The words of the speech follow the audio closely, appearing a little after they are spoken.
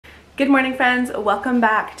Good morning, friends. Welcome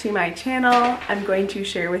back to my channel. I'm going to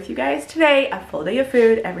share with you guys today a full day of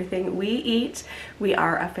food, everything we eat. We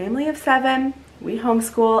are a family of 7. We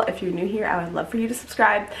homeschool. If you're new here, I would love for you to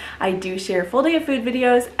subscribe. I do share full day of food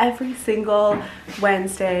videos every single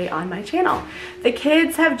Wednesday on my channel. The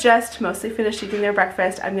kids have just mostly finished eating their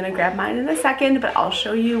breakfast. I'm gonna grab mine in a second, but I'll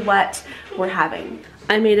show you what we're having.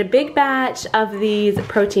 I made a big batch of these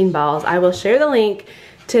protein balls. I will share the link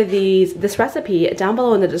to this recipe down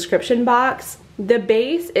below in the description box. The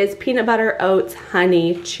base is peanut butter, oats,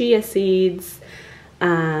 honey, chia seeds.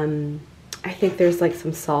 I think there's like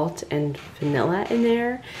some salt and vanilla in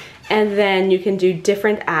there. And then you can do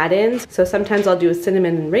different add-ins. So sometimes I'll do a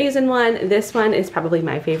cinnamon and raisin one. This one is probably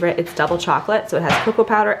my favorite. It's double chocolate, so it has cocoa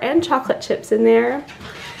powder and chocolate chips in there.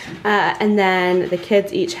 And then the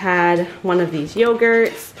kids each had one of these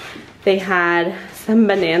yogurts. They had some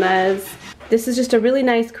bananas. This is just a really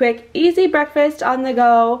nice, quick, easy breakfast on the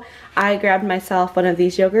go. I grabbed myself one of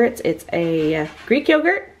these yogurts. It's a Greek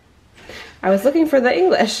yogurt. I was looking for the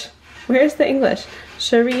English. Where's the English?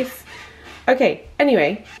 Charisse. Okay,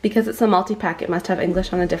 anyway, because it's a multi-pack, it must have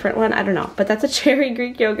English on a different one. I don't know, but that's a cherry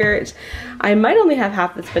Greek yogurt. I might only have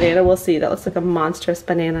half this banana. We'll see. That looks like a monstrous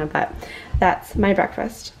banana, but that's my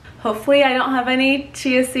breakfast. Hopefully I don't have any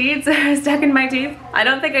chia seeds stuck in my teeth. I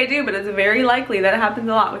don't think I do, but it's very likely that it happens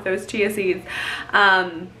a lot with those chia seeds.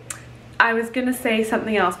 I was gonna say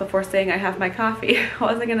something else before saying I have my coffee.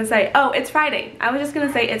 What was I gonna say? Oh, it's Friday. I was just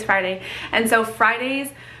gonna say it's Friday. And so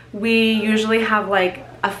Fridays, we usually have like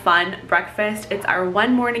a fun breakfast. It's our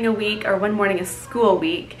one morning a week, or one morning a school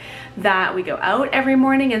week, that we go out every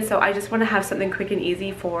morning, and so I just want to have something quick and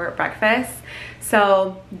easy for breakfast.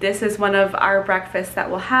 So this is one of our breakfasts that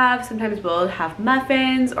we'll have. Sometimes we'll have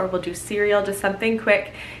muffins, or we'll do cereal, just something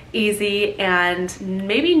quick, easy, and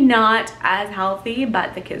maybe not as healthy,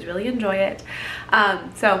 but the kids really enjoy it.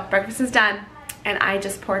 So breakfast is done, and I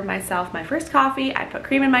just poured myself my first coffee. I put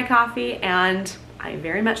cream in my coffee, and I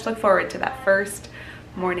very much look forward to that first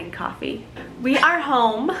morning coffee. We are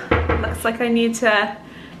home. Looks like I need to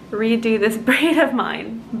redo this braid of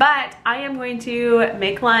mine, but I am going to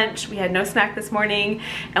make lunch. We had no snack this morning,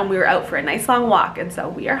 and we were out for a nice long walk, and so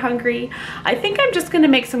we are hungry. I think I'm just gonna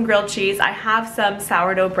make some grilled cheese. I have some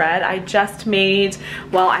sourdough bread I just made.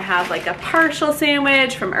 Well, I have like a partial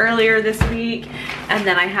sandwich from earlier this week, and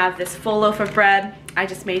then I have this full loaf of bread. I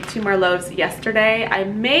just made 2 more loaves yesterday. I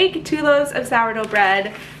make 2 loaves of sourdough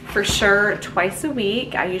bread for sure twice a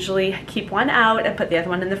week. I usually keep one out and put the other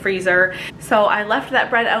one in the freezer. So I left that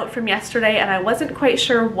bread out from yesterday, and I wasn't quite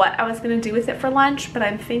sure what I was gonna do with it for lunch, but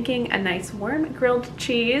I'm thinking a nice warm grilled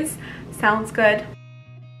cheese sounds good.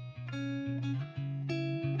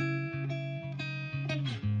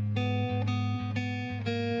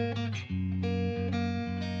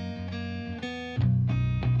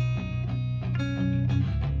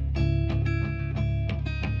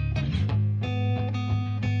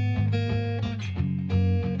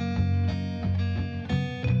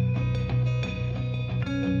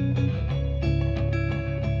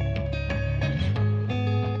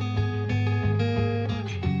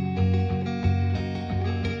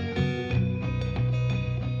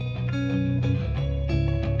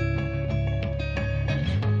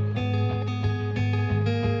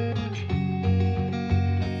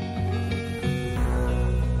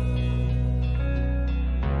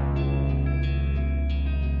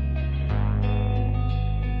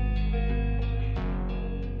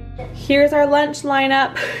 Here's our lunch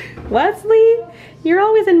lineup. Wesley, you're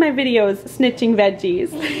always in my videos snitching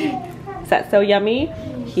veggies. Is that so yummy?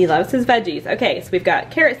 He loves his veggies. Okay, so we've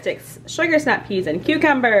got carrot sticks, sugar snap peas, and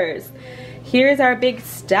cucumbers. Here's our big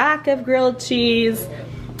stack of grilled cheese.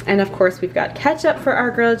 And of course, we've got ketchup for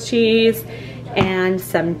our grilled cheese and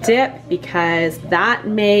some dip, because that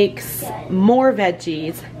makes more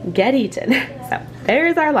veggies get eaten. So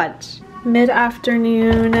there's our lunch.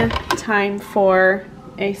 Mid-afternoon, time for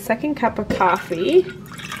a second cup of coffee.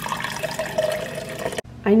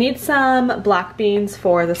 I need some black beans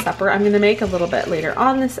for the supper I'm gonna make a little bit later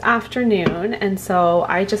on this afternoon, and so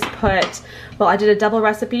I just put, well, I did a double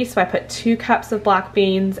recipe, so I put 2 cups of black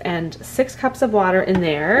beans and 6 cups of water in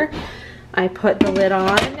there. I put the lid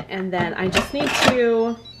on, and then I just need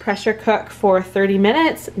to pressure cook for 30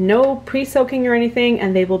 minutes, no pre-soaking or anything,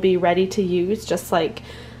 and they will be ready to use just like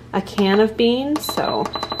a can of beans. So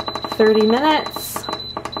 30 minutes,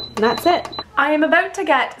 and that's it. I am about to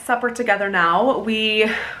get supper together now. We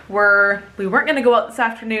weren't gonna go out this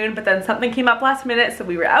afternoon, but then something came up last minute, so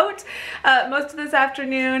we were out most of this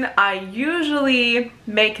afternoon. I usually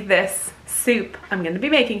make this soup I'm gonna be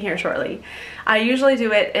making here shortly. I usually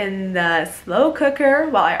do it in the slow cooker.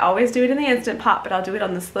 Well, I always do it in the Instant Pot, but I'll do it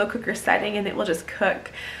on the slow cooker setting and it will just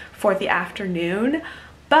cook for the afternoon.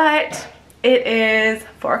 But it is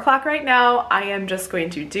 4 o'clock right now. I am just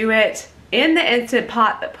going to do it in the Instant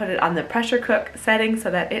Pot, but put it on the pressure cook setting so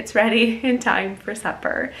that it's ready in time for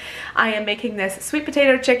supper. I am making this sweet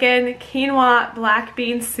potato chicken quinoa black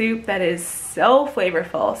bean soup that is so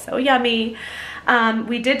flavorful, so yummy.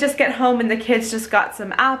 We did just get home and the kids just got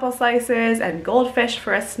some apple slices and goldfish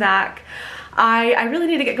for a snack. I really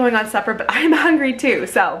need to get going on supper, but I'm hungry too,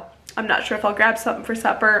 so I'm not sure if I'll grab something for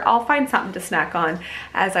supper. I'll find something to snack on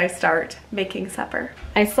as I start making supper.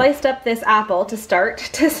 I sliced up this apple to start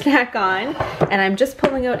to snack on, and I'm just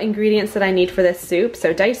pulling out ingredients that I need for this soup.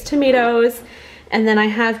 So diced tomatoes, and then I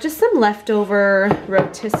have just some leftover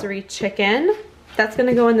rotisserie chicken. That's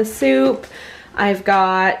gonna go in the soup. I've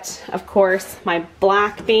got, of course, my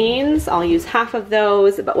black beans. I'll use half of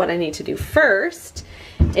those, but what I need to do first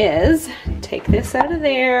is take this out of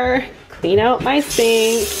there, clean out my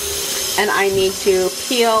sink, and I need to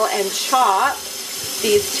peel and chop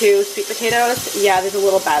these 2 sweet potatoes. Yeah, there's a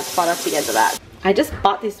little bad spot up the end of that. I just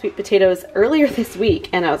bought these sweet potatoes earlier this week,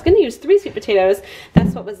 and I was gonna use 3 sweet potatoes.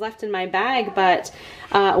 That's what was left in my bag, but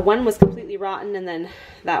one was completely rotten, and then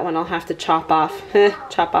that one I'll have to chop off the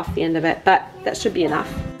end of it, but that should be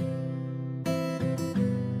enough.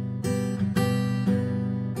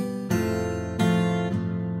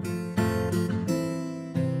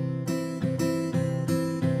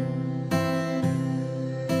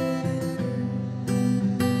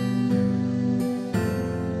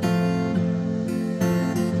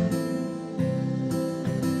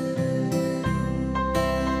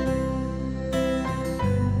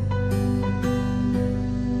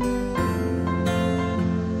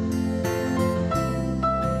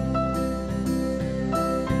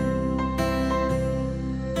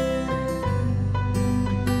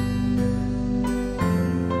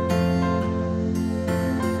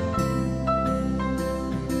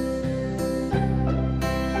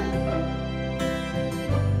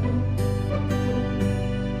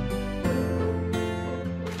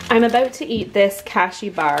 I'm about to eat this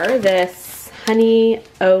cashew bar, this honey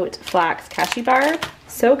oat flax cashew bar.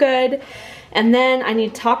 So good. And then I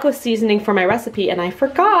need taco seasoning for my recipe, and I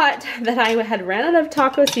forgot that I had ran out of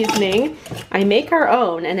taco seasoning. I make our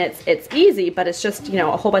own, and it's easy, but it's just, you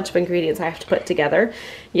know, a whole bunch of ingredients I have to put together.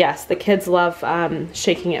 Yes, the kids love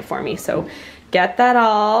shaking it for me, so get that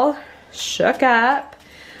all shook up.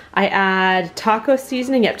 I add taco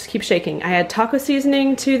seasoning, yep, just keep shaking. I add taco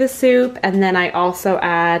seasoning to the soup, and then I also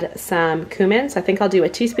add some cumin. So I think I'll do a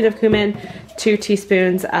teaspoon of cumin, 2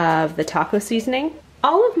 teaspoons of the taco seasoning.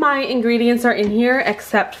 All of my ingredients are in here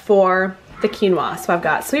except for the quinoa. So I've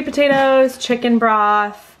got sweet potatoes, chicken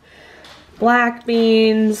broth, black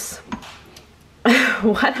beans,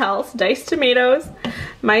 what else? Diced tomatoes,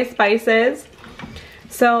 my spices.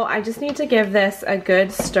 So I just need to give this a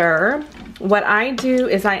good stir. What I do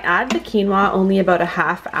is I add the quinoa only about a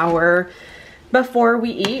half hour before we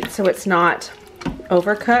eat, so it's not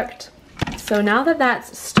overcooked. So now that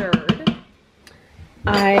that's stirred,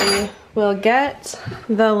 I will get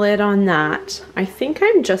the lid on that. I think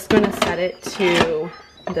I'm just going to set it to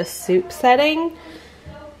the soup setting.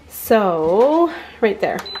 So right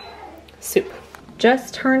there, soup.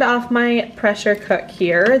 Just turned off my pressure cook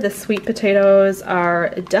here. The sweet potatoes are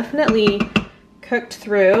definitely cooked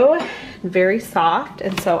through, very soft,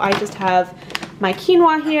 and so I just have my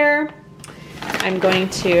quinoa here. I'm going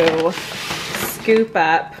to scoop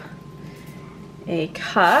up a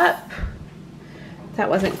cup. That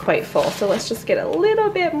wasn't quite full, so let's just get a little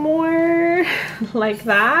bit more like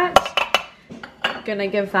that. I'm gonna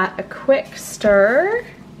give that a quick stir,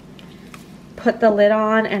 put the lid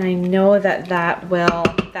on, and I know that that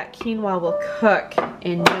quinoa will cook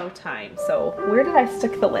in no time. So where did I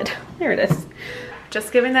stick the lid? There it is.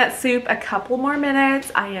 Just giving that soup a couple more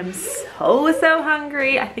minutes. I am so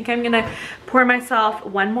hungry. I think I'm gonna pour myself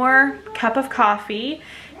 1 more cup of coffee,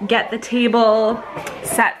 get the table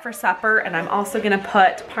set for supper, and I'm also gonna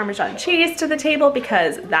put Parmesan cheese to the table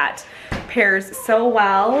because that pairs so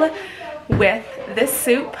well with this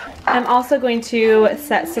soup. I'm also going to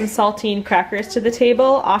set some saltine crackers to the table.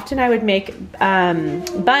 Often I would make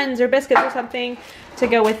buns or biscuits or something to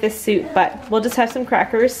go with this soup, but we'll just have some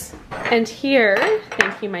crackers. And here,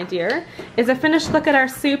 thank you my dear, is a finished look at our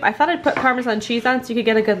soup. I thought I'd put Parmesan cheese on so you could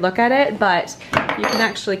get a good look at it, but you can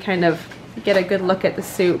actually kind of get a good look at the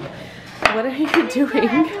soup What are you doing?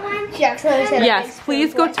 Yes,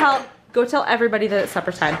 please go tell everybody that it's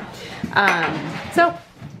supper time. So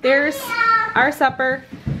there's our supper.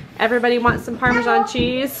 Everybody wants some Parmesan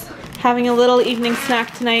cheese. Having a little evening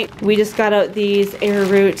snack tonight. We just got out these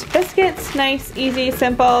arrowroot biscuits. Nice, easy,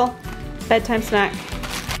 simple bedtime snack.